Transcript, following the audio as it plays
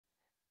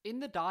In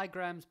the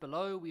diagrams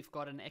below, we've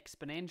got an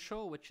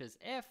exponential, which is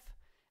f,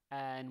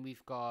 and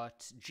we've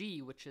got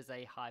g, which is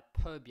a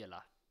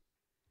hyperbola.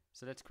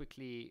 So let's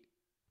quickly,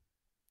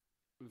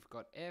 we've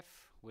got f,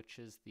 which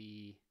is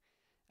the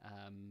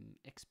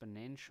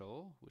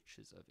exponential, which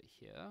is over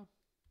here.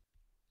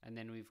 And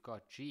then we've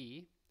got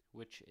g,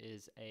 which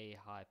is a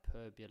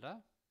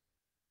hyperbola.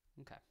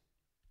 Okay.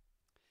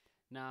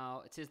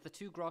 Now, it says the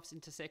two graphs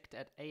intersect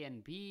at A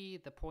and B.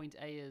 The point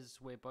A is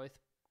where both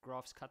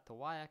graphs cut the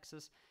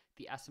y-axis.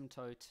 The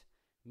asymptote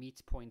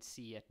meets point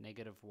C at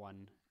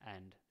 -1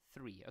 and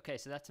 3. Okay,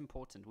 so that's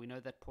important. We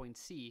know that point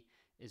C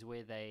is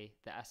where the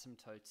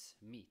asymptotes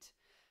meet.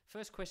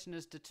 First question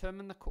is,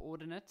 determine the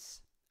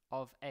coordinates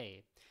of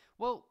A.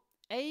 Well,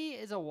 A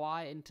is a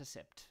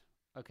y-intercept,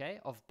 okay,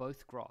 of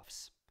both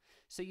graphs.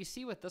 So you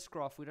see with this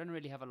graph, we don't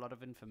really have a lot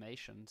of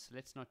information, so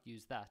let's not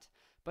use that.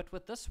 But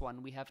with this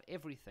one, we have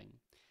everything.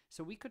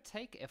 So we could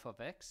take f of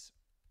x,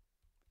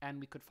 and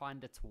we could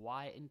find its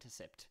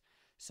y-intercept.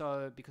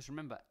 So, because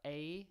remember,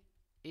 A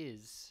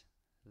is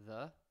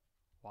the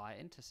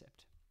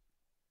y-intercept.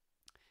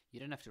 You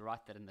don't have to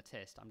write that in the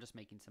test. I'm just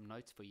making some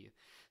notes for you.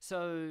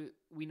 So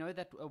we know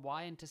that a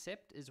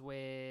y-intercept is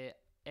where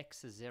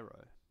x is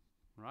 0,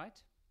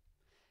 right?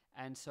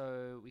 And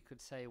so we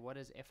could say, what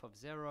is f of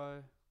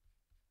 0?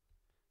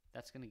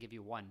 That's going to give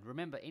you 1.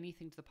 Remember,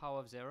 anything to the power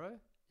of 0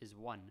 is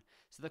 1.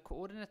 So the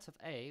coordinates of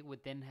A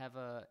would then have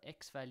a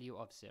x value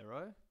of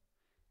 0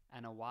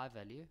 and a y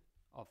value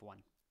of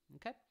 1.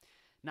 Okay?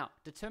 Now,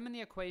 determine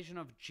the equation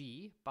of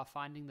G by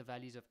finding the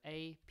values of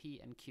A, P,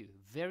 and Q.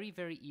 Very,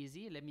 very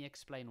easy. Let me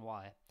explain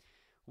why.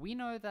 We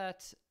know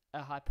that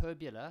a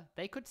hyperbola,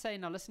 they could say,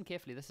 now listen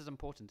carefully, this is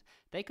important.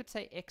 They could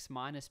say x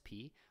minus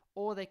P,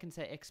 or they can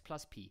say x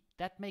plus P.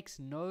 That makes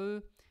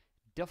no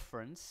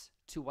difference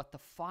to what the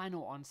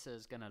final answer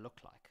is going to look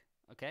like,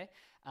 okay?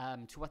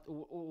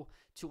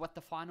 To what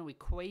the final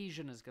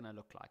equation is going to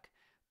look like.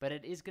 But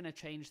it is going to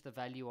change the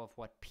value of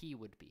what P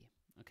would be,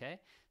 okay?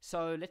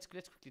 So let's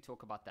quickly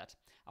talk about that.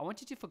 I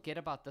want you to forget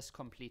about this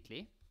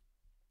completely,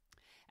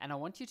 and I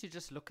want you to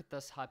just look at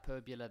this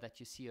hyperbola that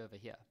you see over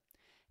here.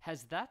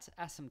 Has that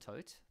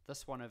asymptote,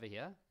 this one over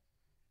here,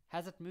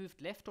 has it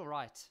moved left or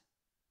right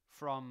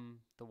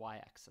from the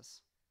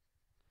y-axis?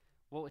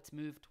 Well, it's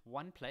moved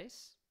one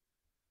place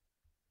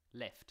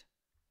left.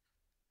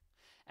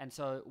 And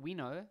so we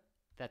know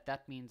that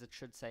that means it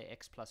should say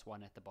x plus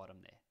 1 at the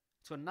bottom there.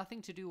 It's got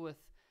nothing to do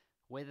with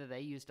whether they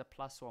used a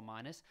plus or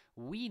minus.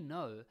 We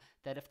know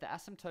that if the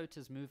asymptote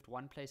is moved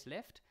one place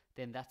left,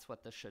 then that's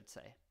what this should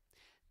say.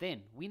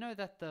 Then we know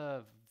that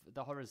the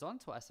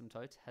horizontal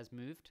asymptote has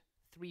moved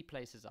 3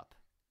 places up.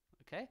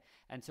 Okay?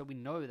 And so we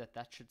know that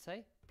that should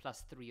say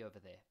plus 3 over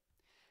there.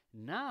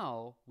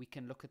 Now we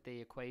can look at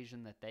the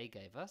equation that they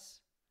gave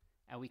us,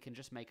 and we can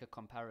just make a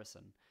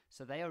comparison.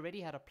 So they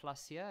already had a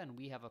plus here, and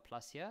we have a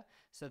plus here.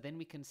 So then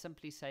we can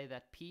simply say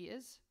that P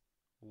is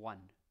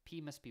 1.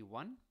 P must be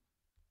 1.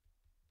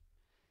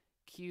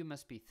 Q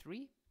must be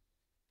 3.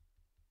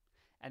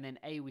 And then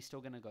A we're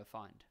still going to go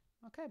find.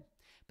 Okay.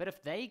 But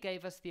if they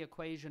gave us the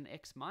equation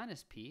x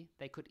minus P,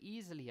 they could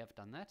easily have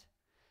done that.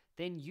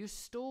 Then you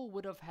still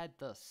would have had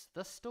this.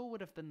 This still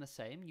would have been the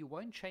same. You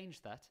won't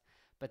change that.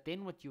 But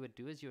then what you would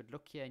do is you would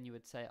look here and you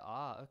would say,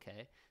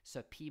 okay,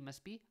 so P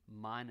must be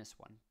minus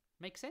 1.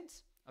 Make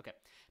sense? Okay,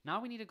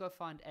 now we need to go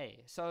find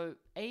A. So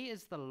A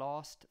is the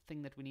last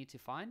thing that we need to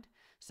find.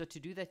 So to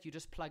do that, you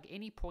just plug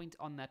any point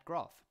on that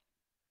graph.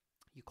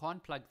 You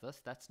can't plug this.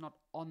 That's not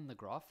on the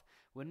graph.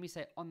 When we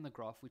say on the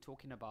graph, we're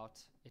talking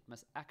about it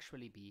must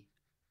actually be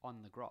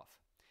on the graph.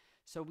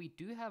 So we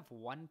do have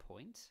one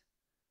point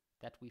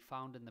that we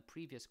found in the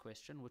previous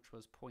question, which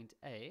was point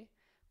A,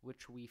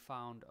 which we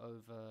found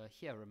over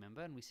here,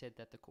 remember? And we said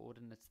that the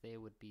coordinates there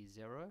would be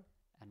 0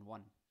 and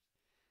 1.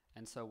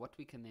 And so what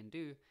we can then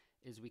do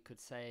is we could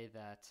say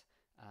that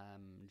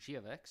g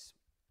of x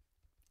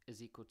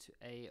is equal to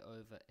a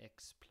over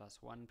x plus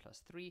 1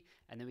 plus 3,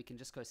 and then we can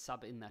just go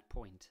sub in that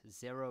point,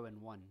 0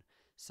 and 1.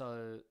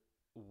 So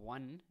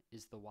 1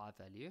 is the y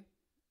value,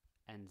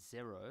 and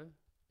 0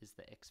 is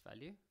the x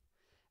value.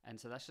 And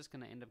so that's just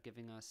going to end up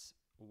giving us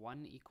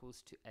 1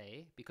 equals to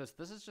a, because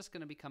this is just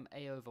going to become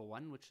a over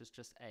 1, which is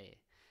just a,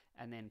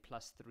 and then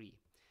plus 3.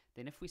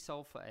 Then if we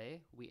solve for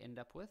a, we end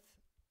up with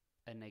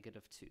a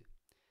 -2.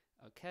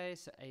 Okay,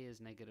 so a is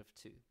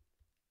 -2.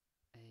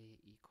 A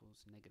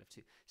equals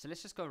 -2. So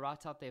let's just go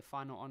write out their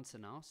final answer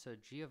now. So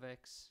g of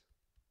x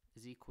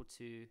is equal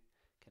to,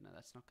 okay, no,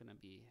 that's not going to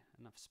be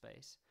enough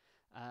space.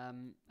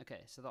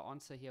 Okay, so the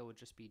answer here would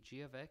just be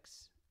g of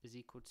x is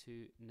equal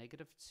to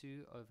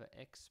 -2 over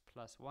x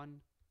plus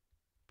 1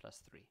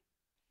 plus 3.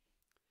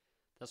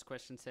 This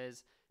question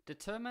says,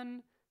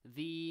 determine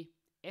the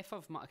f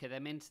of, okay, they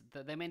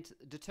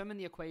meant determine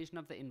the equation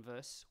of the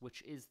inverse,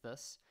 which is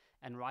this,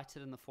 and write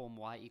it in the form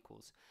y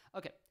equals.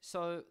 Okay,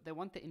 so they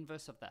want the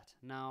inverse of that.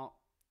 Now,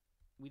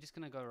 we're just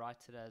going to go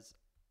write it as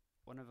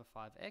 1 over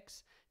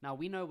 5x. Now,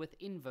 we know with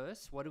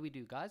inverse, what do we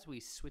do, guys? We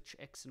switch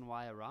x and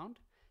y around.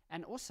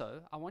 And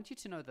also, I want you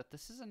to know that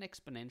this is an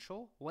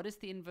exponential. What is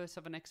the inverse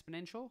of an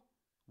exponential?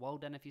 Well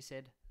done if you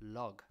said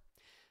log.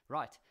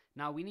 Right,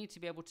 now we need to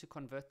be able to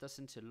convert this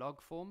into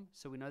log form.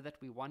 So we know that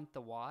we want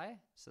the y,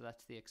 so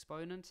that's the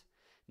exponent.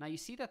 Now you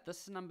see that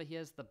this number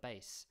here is the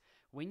base.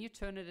 When you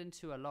turn it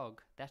into a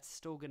log, that's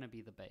still going to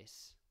be the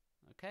base.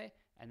 Okay,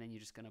 and then you're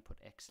just going to put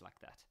x like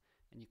that,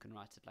 and you can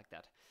write it like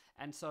that.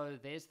 And so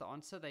there's the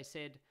answer. They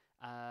said,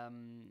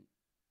 and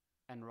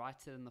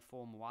write it in the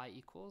form y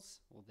equals,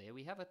 well, there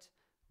we have it,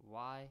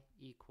 y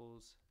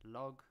equals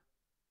log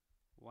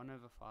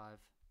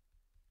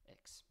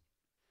 1/5x.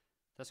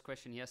 This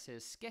question here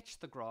says, sketch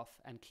the graph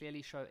and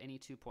clearly show any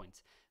 2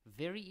 points.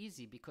 Very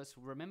easy, because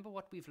remember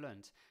what we've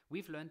learned.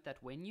 We've learned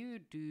that when you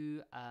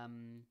do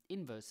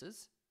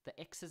inverses, the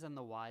x's and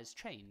the y's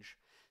change.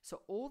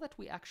 So all that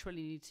we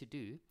actually need to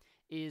do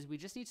is we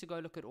just need to go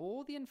look at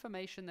all the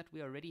information that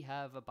we already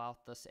have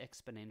about this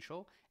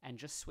exponential and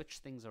just switch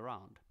things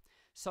around.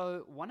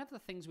 So one of the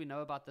things we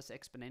know about this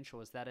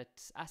exponential is that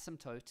its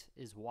asymptote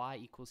is y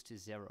equals to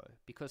 0.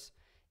 Because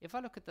if I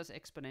look at this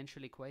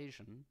exponential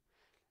equation,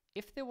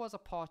 if there was a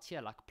part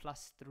here like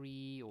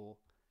 +3 or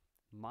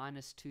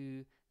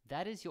 -2,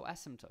 that is your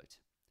asymptote.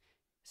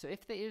 So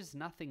if there is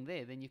nothing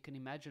there, then you can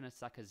imagine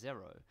it's like a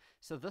 0.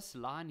 So this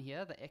line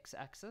here, the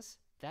x-axis,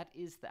 that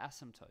is the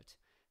asymptote.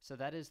 So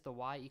that is the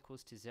y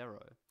equals to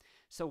 0.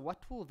 So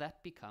what will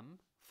that become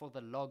for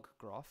the log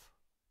graph?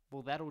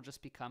 Well, that will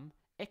just become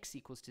x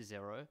equals to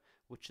 0,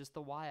 which is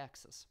the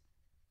y-axis.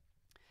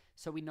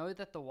 So we know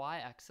that the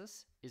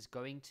y-axis is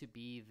going to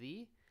be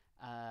the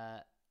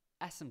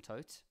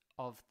asymptote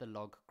of the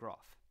log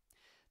graph.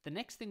 The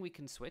next thing we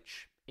can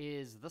switch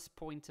is this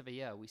point over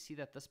here. We see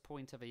that this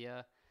point over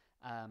here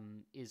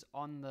is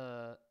on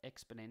the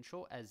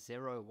exponential as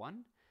 0,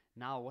 1.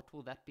 Now what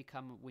will that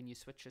become when you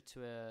switch it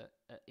to a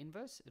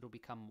inverse? It'll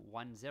become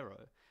 1,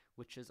 0,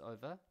 which is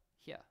over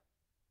here.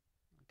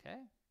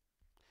 Okay,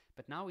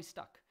 but now we're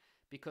stuck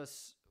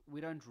because we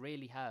don't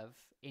really have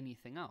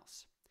anything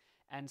else,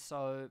 and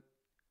so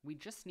we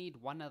just need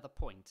one other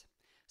point.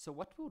 So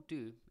what we'll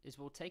do is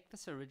we'll take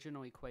this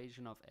original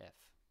equation of f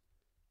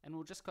and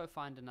we'll just go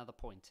find another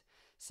point.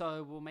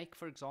 So we'll make,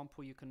 for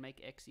example, you can make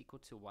x equal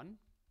to 1,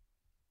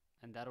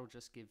 and that'll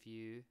just give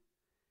you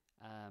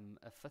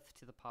a fifth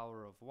to the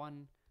power of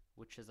 1,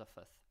 which is a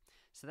fifth.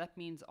 So that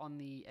means on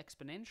the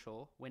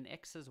exponential, when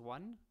x is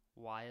 1,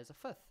 y is a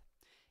fifth.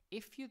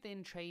 If you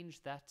then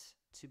change that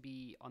to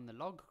be on the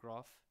log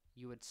graph,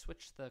 you would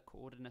switch the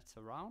coordinates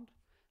around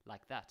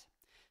like that.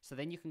 So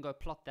then you can go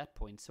plot that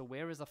point. So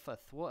where is a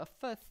fifth? Well, a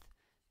fifth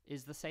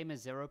is the same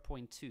as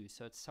 0.2,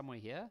 so it's somewhere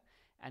here,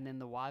 and then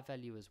the y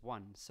value is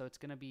 1, so it's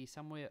going to be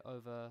somewhere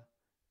over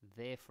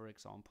there, for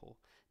example.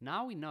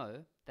 Now we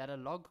know that a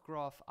log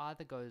graph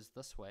either goes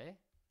this way,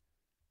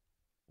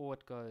 or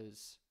it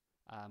goes,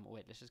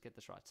 wait, let's just get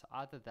this right. So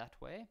either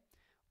that way,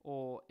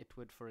 or it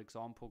would, for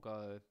example,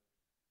 go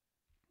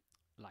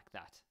like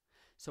that.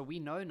 So we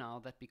know now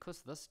that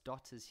because this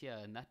dot is here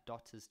and that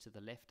dot is to the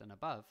left and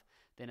above,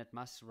 then it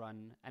must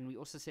run, and we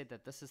also said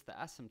that this is the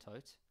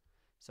asymptote,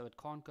 so it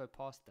can't go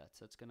past that,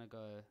 so it's going to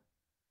go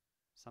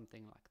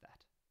something like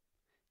that.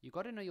 You've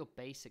got to know your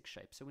basic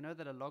shape. So we know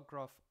that a log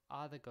graph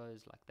either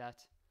goes like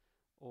that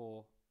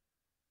or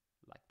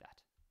like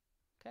that.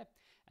 Okay,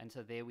 and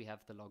so there we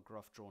have the log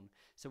graph drawn.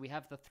 So we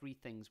have the three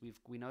things.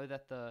 We know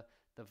that the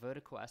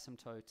vertical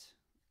asymptote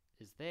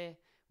is there,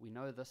 we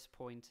know this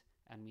point,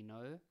 and we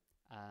know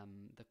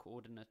the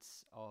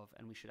coordinates of,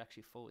 and we should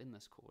actually fill in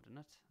this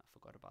coordinate. I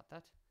forgot about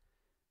that.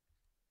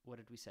 What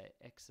did we say?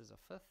 X is a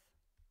fifth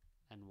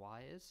and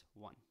y is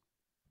 1.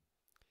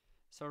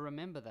 So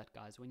remember that,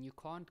 guys, when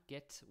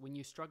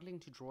you're struggling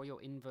to draw your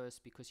inverse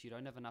because you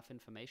don't have enough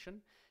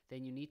information,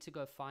 then you need to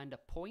go find a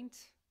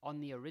point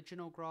on the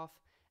original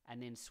graph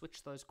and then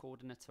switch those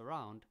coordinates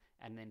around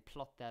and then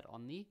plot that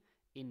on the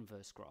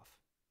inverse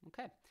graph.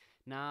 Okay,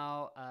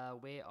 now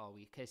where are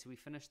we? Okay, so we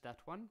finished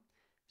that one.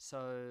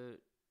 So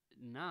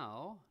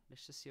now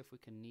let's just see if we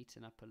can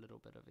neaten up a little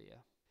bit over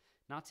here.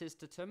 Now it says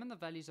determine the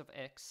values of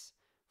x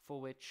for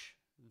which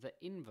the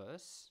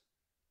inverse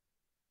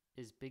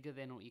is bigger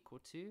than or equal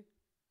to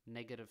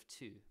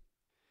 -2.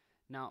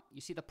 Now,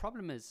 you see, the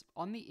problem is,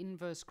 on the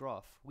inverse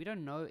graph, we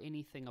don't know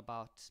anything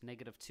about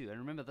 -2. And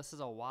remember, this is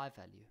our y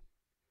value.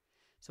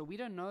 So we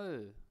don't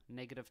know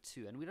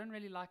 -2, and we don't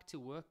really like to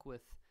work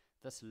with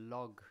this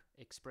log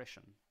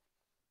expression.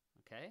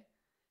 Okay?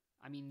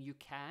 I mean, you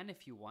can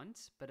if you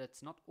want, but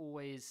it's not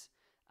always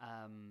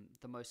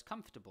the most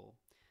comfortable.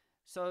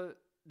 So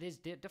there's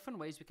different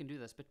ways we can do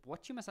this, but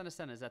what you must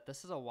understand is that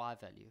this is a y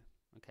value.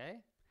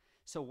 Okay?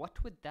 So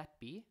what would that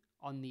be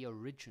on the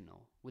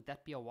original? Would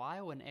that be a y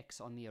or an x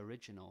on the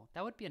original?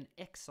 That would be an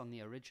x on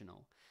the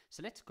original.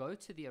 So let's go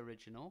to the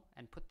original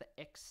and put the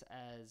x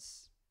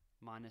as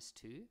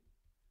 -2.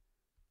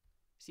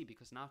 See,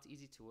 because now it's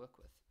easy to work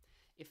with.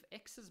 If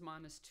x is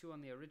 -2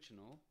 on the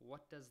original,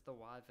 what does the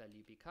y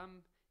value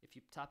become? If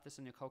you type this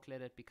on your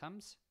calculator, it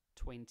becomes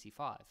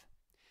 25.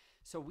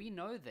 So we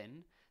know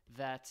then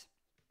that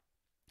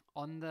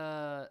on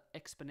the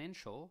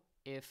exponential,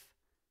 if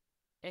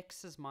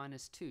x is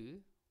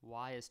 -2,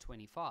 y is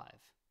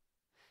 25.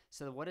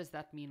 So what does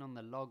that mean on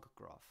the log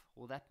graph?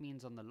 Well, that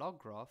means on the log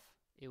graph,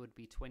 it would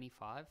be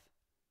 25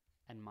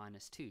 and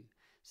minus 2.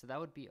 So that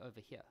would be over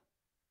here.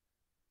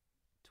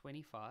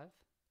 25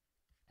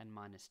 and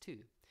minus 2.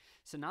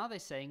 So now they're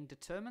saying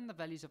determine the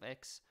values of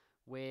x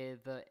where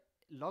the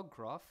log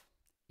graph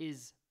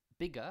is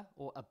bigger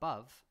or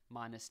above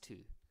minus 2.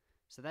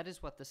 So that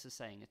is what this is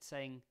saying. It's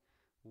saying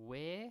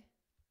where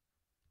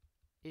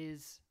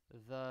is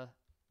the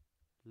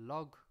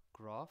log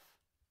graph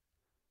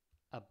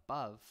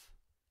above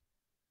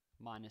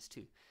minus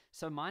 2.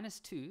 So minus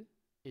 2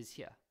 is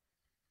here.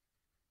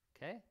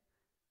 Okay?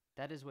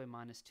 That is where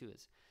minus 2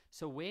 is.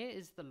 So where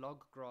is the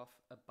log graph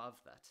above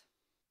that?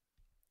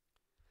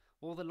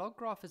 Well, the log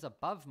graph is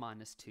above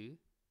minus 2.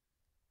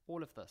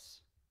 All of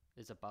this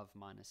is above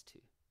minus 2.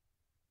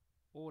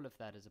 All of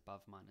that is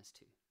above minus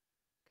 2.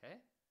 Okay?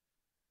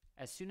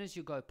 As soon as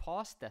you go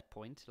past that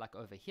point, like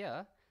over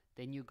here,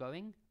 then you're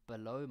going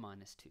below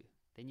minus 2.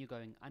 Then you're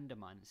going under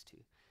minus 2.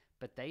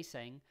 But they're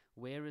saying,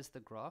 where is the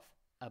graph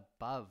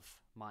above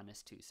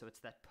minus 2? So it's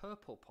that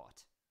purple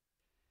part.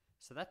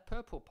 So that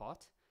purple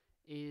part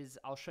is,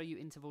 I'll show you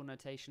interval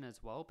notation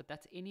as well, but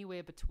that's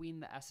anywhere between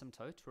the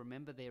asymptote.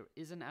 Remember, there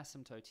is an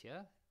asymptote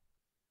here.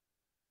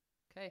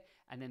 Okay,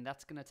 and then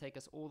that's going to take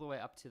us all the way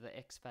up to the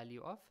x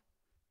value of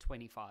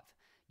 25.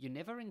 You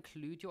never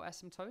include your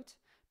asymptote,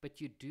 but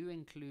you do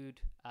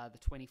include the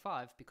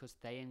 25 because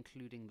they're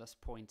including this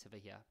point over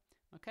here.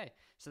 Okay,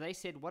 so they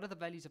said, what are the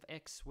values of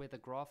x where the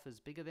graph is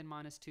bigger than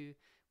minus 2?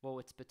 Well,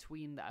 it's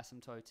between the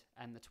asymptote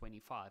and the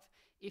 25.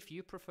 If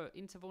you prefer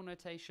interval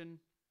notation,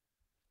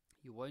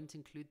 you won't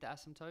include the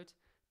asymptote,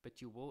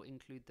 but you will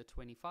include the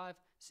 25,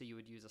 so you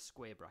would use a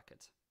square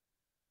bracket.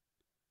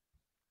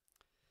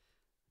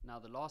 Now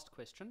the last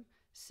question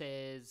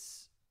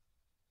says,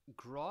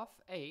 graph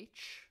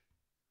H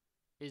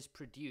is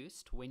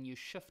produced when you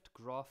shift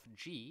graph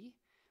G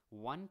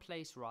one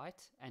place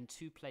right and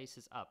 2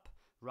 places up.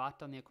 Write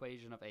down the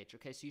equation of H.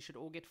 Okay, so you should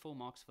all get full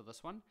marks for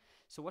this one.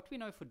 So what we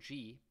know for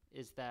G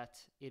is that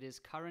it is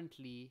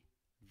currently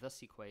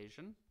this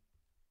equation.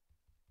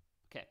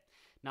 Okay,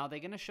 now they're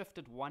going to shift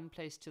it one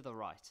place to the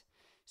right.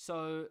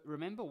 So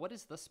remember, what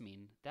does this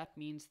mean? That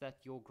means that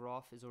your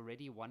graph is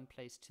already one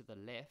place to the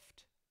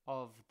left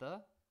of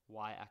the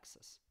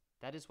y-axis.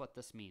 That is what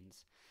this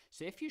means.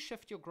 So if you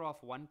shift your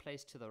graph one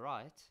place to the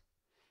right,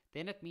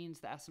 then it means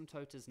the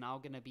asymptote is now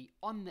going to be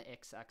on the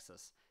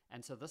x-axis.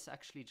 And so this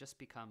actually just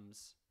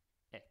becomes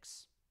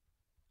x.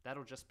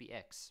 That'll just be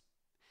x.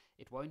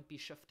 It won't be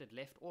shifted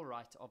left or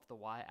right of the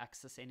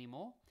y-axis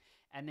anymore.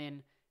 And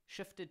then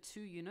shifted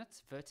 2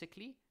 units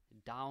vertically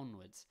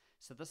downwards.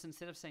 So this,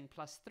 instead of saying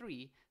plus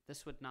 3,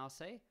 this would now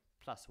say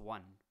plus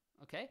 1.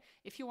 Okay?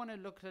 If you want to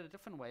look at a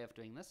different way of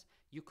doing this,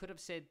 you could have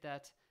said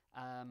that,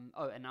 and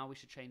now we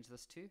should change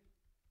this to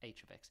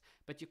h of x.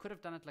 But you could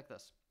have done it like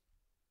this.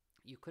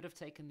 You could have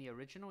taken the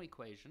original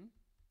equation,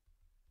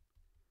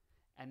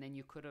 and then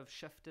you could have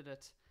shifted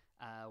it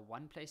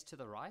one place to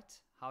the right.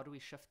 How do we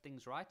shift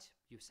things right?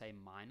 You say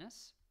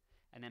minus.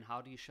 And then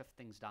how do you shift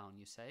things down?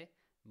 You say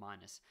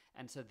minus.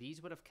 And so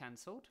these would have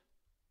cancelled.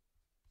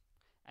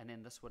 And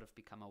then this would have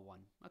become a 1.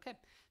 Okay,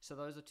 so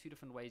those are 2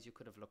 different ways you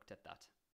could have looked at that.